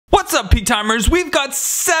What's up, Peak Timers? We've got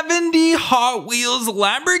 70 Hot Wheels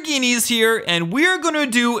Lamborghinis here, and we're gonna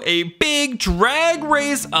do a big drag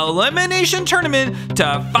race elimination tournament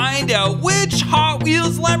to find out which Hot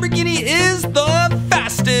Wheels Lamborghini is the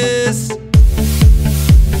fastest.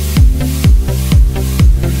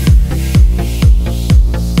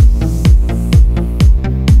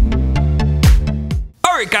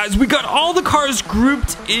 Alright guys, we got all the cars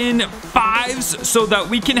grouped in fives so that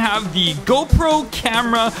we can have the GoPro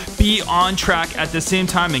camera be on track at the same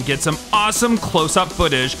time and get some awesome close-up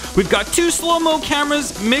footage. We've got two slow-mo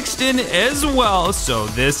cameras mixed in as well, so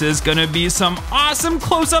this is gonna be some awesome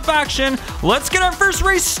close-up action. Let's get our first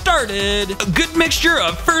race started. A good mixture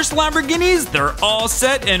of first Lamborghinis. They're all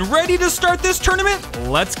set and ready to start this tournament.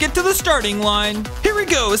 Let's get to the starting line. Here we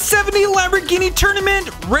go, 70 Lamborghini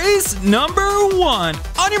tournament, race number 1.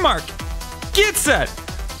 On your mark, get set,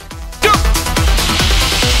 go!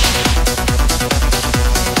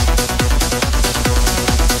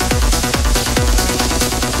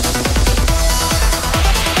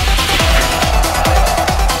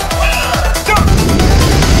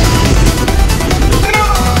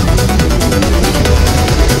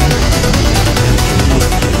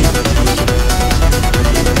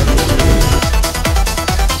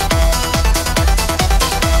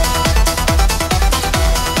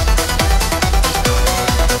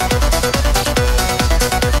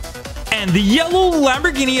 The yellow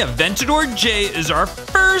Lamborghini Aventador J is our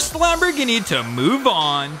first Lamborghini to move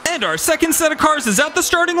on. And our second set of cars is at the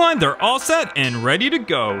starting line. They're all set and ready to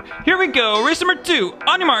go. Here we go, race number 2.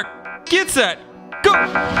 On your mark, get set, go! Check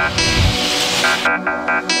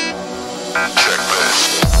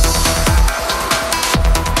this.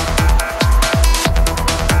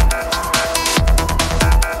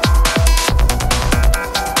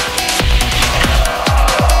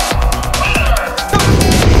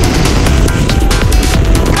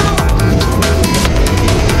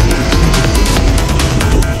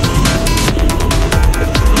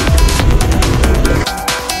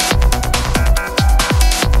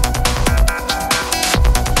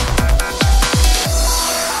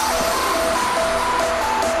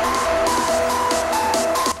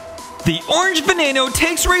 The orange Veneno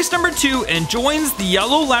takes race number 2 and joins the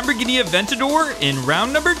yellow Lamborghini Aventador in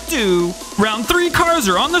round number 2. Round 3 cars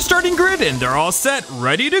are on the starting grid and they're all set,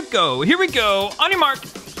 ready to go. Here we go, on your mark,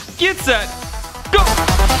 get set, go!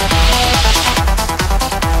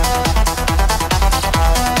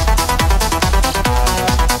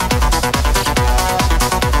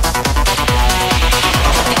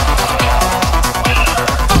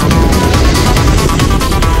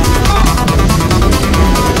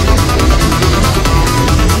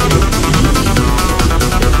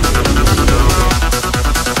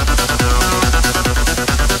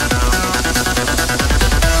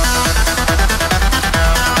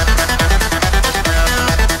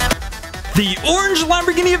 The orange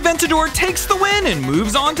Lamborghini Aventador takes the win and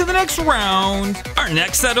moves on to the next round. Our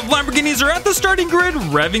next set of Lamborghinis are at the starting grid,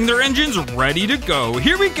 revving their engines, ready to go.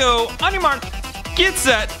 Here we go, on your mark, get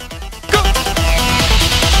set, go!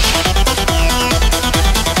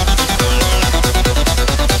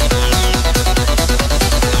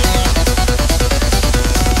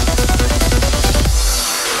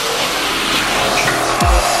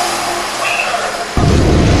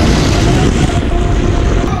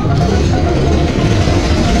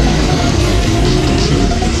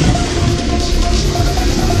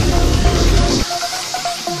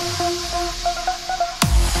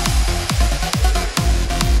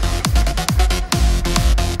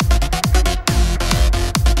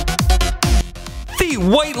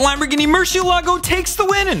 White Lamborghini Murcielago takes the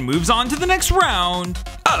win and moves on to the next round.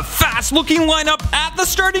 A fast-looking lineup at the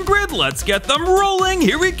starting grid. Let's get them rolling.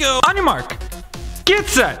 Here we go. On your mark, get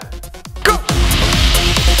set, go!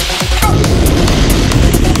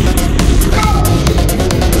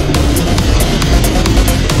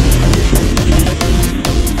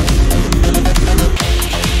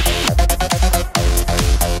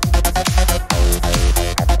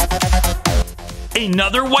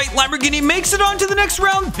 Another white Lamborghini makes it on to the next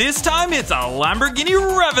round. This time it's a Lamborghini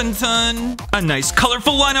Reventon. A nice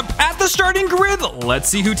colorful lineup at the starting grid. Let's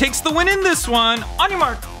see who takes the win in this one. On your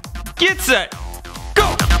mark, get set,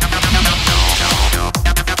 go!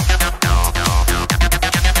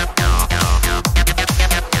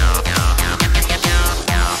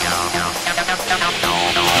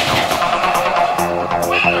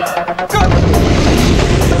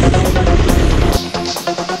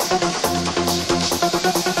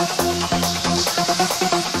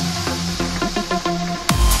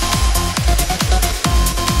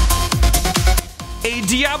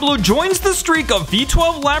 Diablo joins the streak of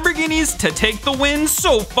V12 Lamborghinis to take the win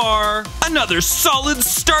so far. Another solid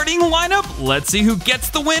starting lineup. Let's see who gets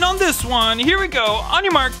the win on this one. Here we go. On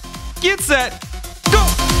your mark, get set, go!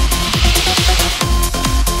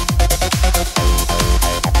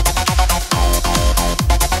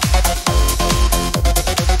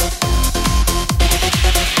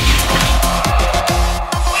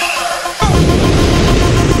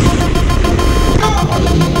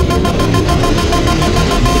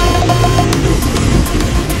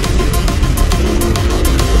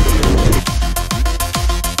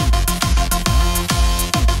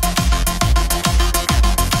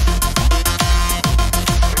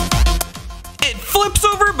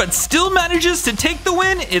 But still manages to take the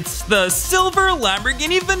win. It's the silver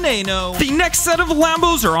Lamborghini Veneno. The next set of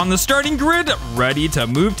Lambos are on the starting grid, ready to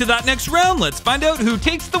move to that next round. Let's find out who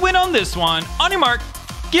takes the win on this one. On your mark,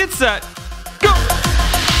 get set, go!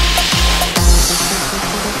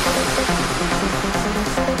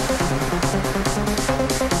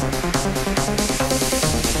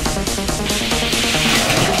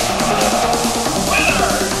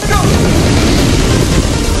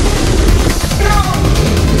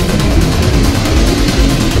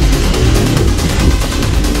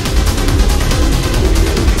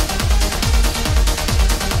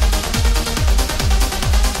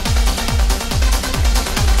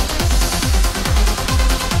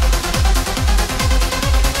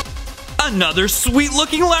 Another sweet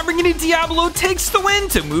looking Lamborghini Diablo takes the win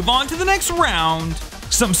to move on to the next round.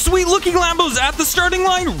 Some sweet looking Lambos at the starting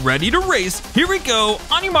line, ready to race. Here we go.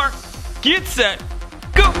 On your mark, get set,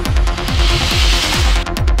 go!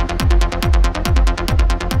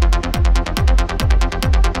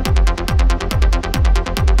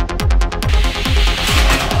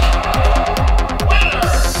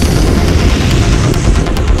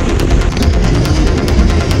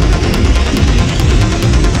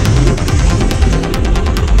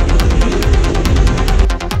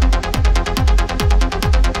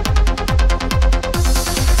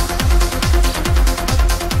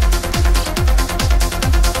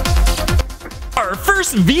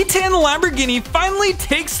 V10 Lamborghini finally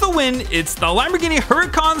takes the win. It's the Lamborghini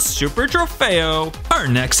Huracan Super Trofeo. Our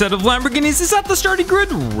next set of Lamborghinis is at the starting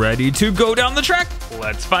grid, ready to go down the track.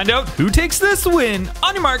 Let's find out who takes this win.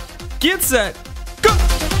 On your mark, get set, go!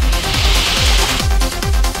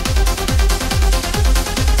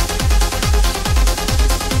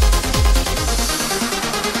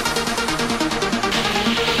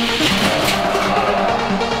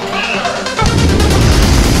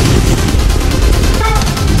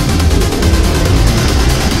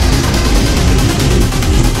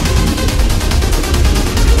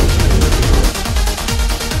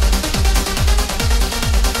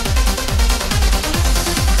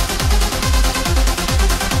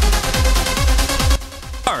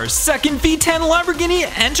 Our second V10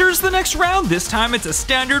 Lamborghini enters the next round. This time it's a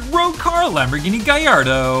standard road car, Lamborghini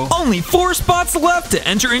Gallardo. Only 4 spots left to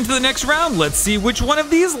enter into the next round. Let's see which one of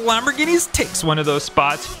these Lamborghinis takes one of those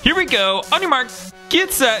spots. Here we go. On your mark,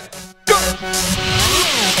 get set, go!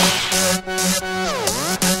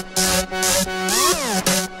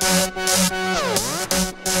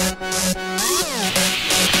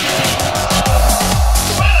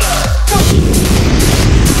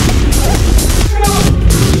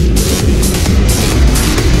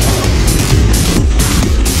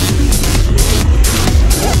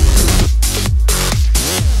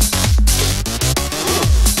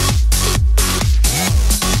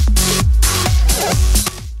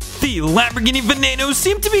 Lamborghini Venenos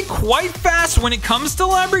seem to be quite fast when it comes to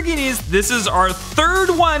Lamborghinis. This is our third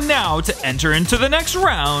one now to enter into the next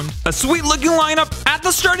round. A sweet looking lineup at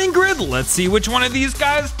the starting grid. Let's see which one of these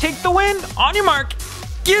guys take the win. On your mark,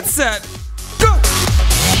 get set, go!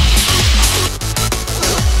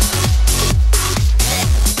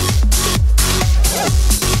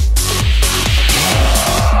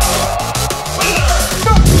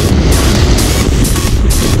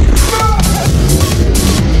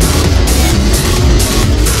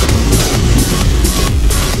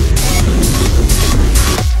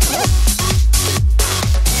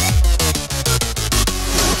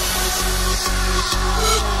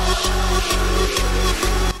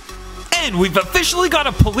 We've officially got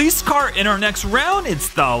a police car in our next round. It's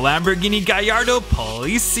the Lamborghini Gallardo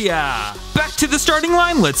Policia. Back to the starting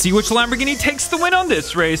line. Let's see which Lamborghini takes the win on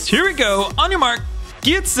this race. Here we go. On your mark,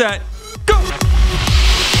 get set, go!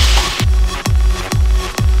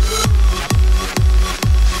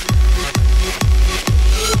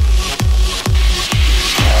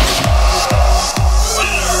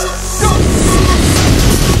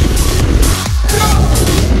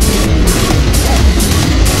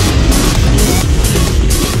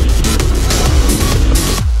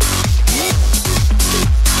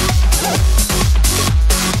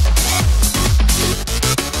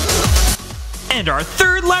 And our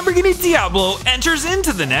third Lamborghini Diablo enters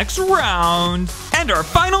into the next round. And our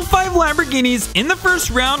final 5 Lamborghinis in the first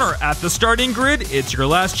round are at the starting grid. It's your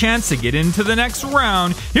last chance to get into the next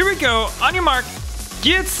round. Here we go. On your mark,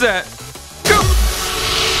 get set, go!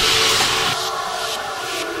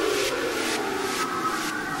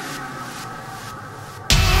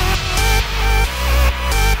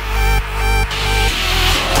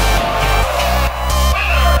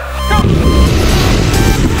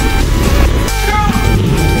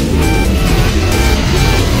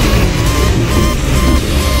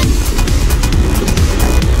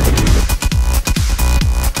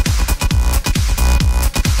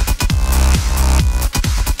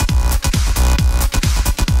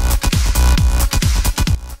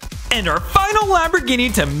 And our final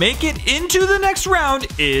Lamborghini to make it into the next round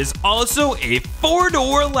is also a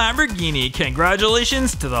 4-door Lamborghini.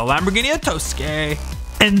 Congratulations to the Lamborghini Atosque.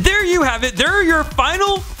 And there you have it. There are your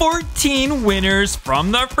final 14 winners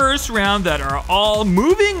from the first round that are all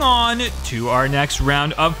moving on to our next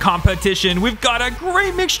round of competition. We've got a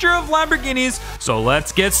great mixture of Lamborghinis, so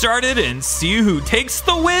let's get started and see who takes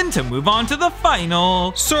the win to move on to the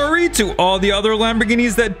final. Sorry to all the other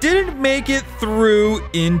Lamborghinis that didn't make it through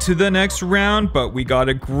into the next round, but we got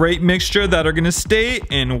a great mixture that are gonna stay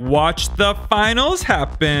and watch the finals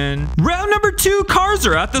happen. Round number 2 cars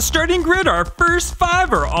are at the starting grid. Our first 5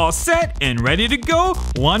 are all set and ready to go.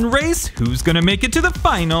 One race, who's gonna make it to the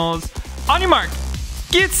finals? On your mark,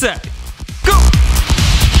 get set, go!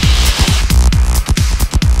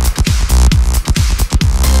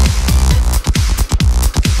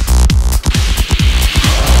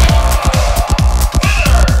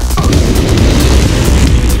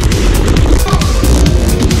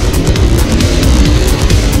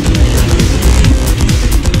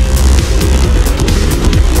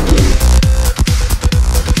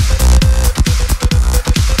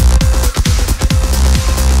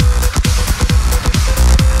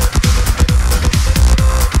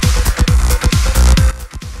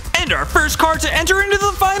 Our first car to enter into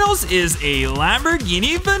the finals is a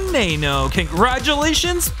Lamborghini Veneno.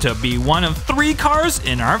 Congratulations to be one of 3 cars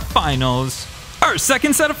in our finals. Our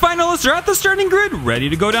second set of finalists are at the starting grid, ready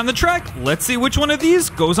to go down the track. Let's see which one of these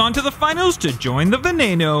goes on to the finals to join the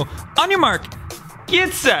Veneno. On your mark,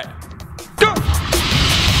 get set, go!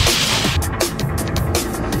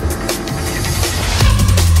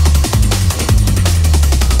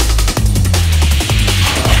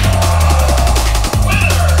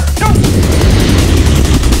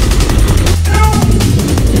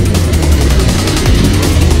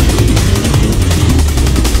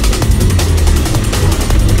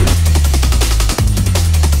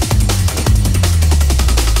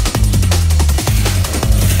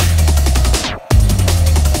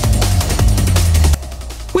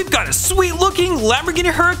 Sweet looking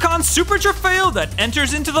Lamborghini Huracan Super Trofeo that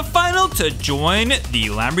enters into the final to join the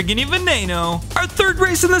Lamborghini Veneno. Our third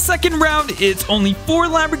race in the second round, it's only 4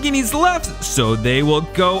 Lamborghinis left, so they will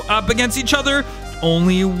go up against each other.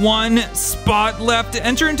 Only 1 spot left to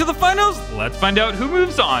enter into the finals. Let's find out who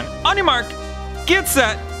moves on. On your mark, get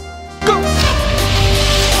set, go!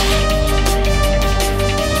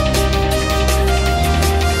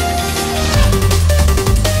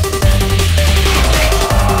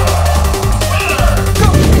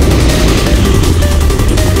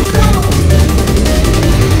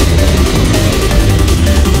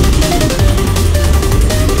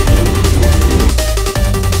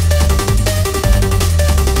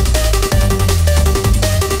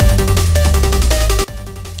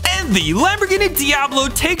 The Lamborghini Diablo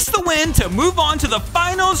takes the win to move on to the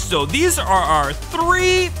finals. So these are our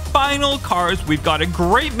 3 final cars. We've got a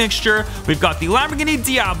great mixture. We've got the Lamborghini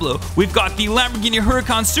Diablo, we've got the Lamborghini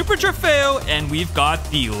Huracan Super Trofeo, and we've got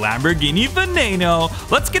the Lamborghini Veneno.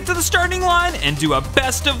 Let's get to the starting line and do a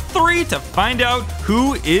best of 3 to find out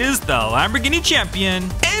who is the Lamborghini champion.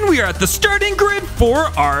 And we are at the starting grid for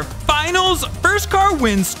our finals. First car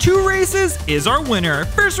wins 2 races is our winner.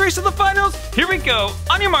 First race of the finals, here we go.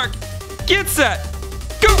 On your mark, get set,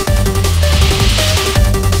 go!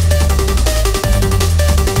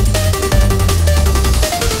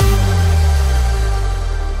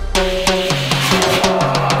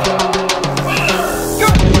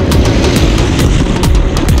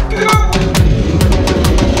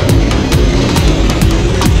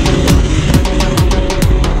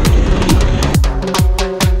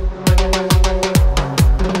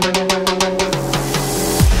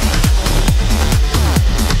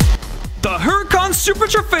 Super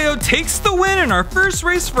Trofeo takes the win in our first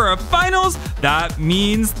race for our finals. That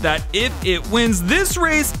means that if it wins this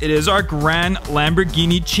race, it is our Grand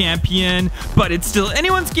Lamborghini champion. But it's still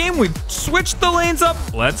anyone's game. We've switched the lanes up.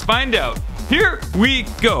 Let's find out. here we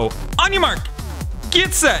go. On your mark,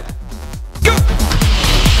 get set, go!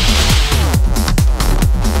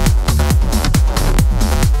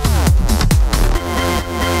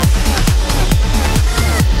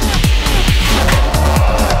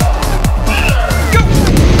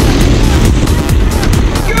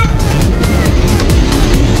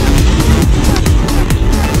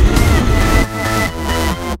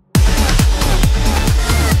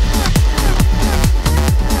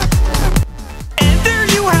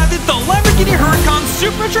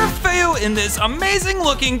 Super Trofeo in this amazing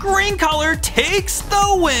looking green color takes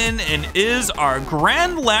the win and is our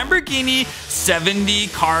Grand Lamborghini 70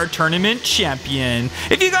 car tournament champion.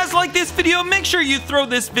 If you guys like this video, make sure you throw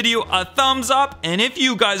this video a thumbs up, and if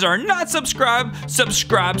you guys are not subscribed,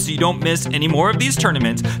 subscribe so you don't miss any more of these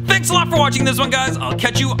tournaments. Thanks a lot for watching this one, guys. I'll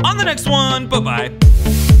catch you on the next one. Bye-bye.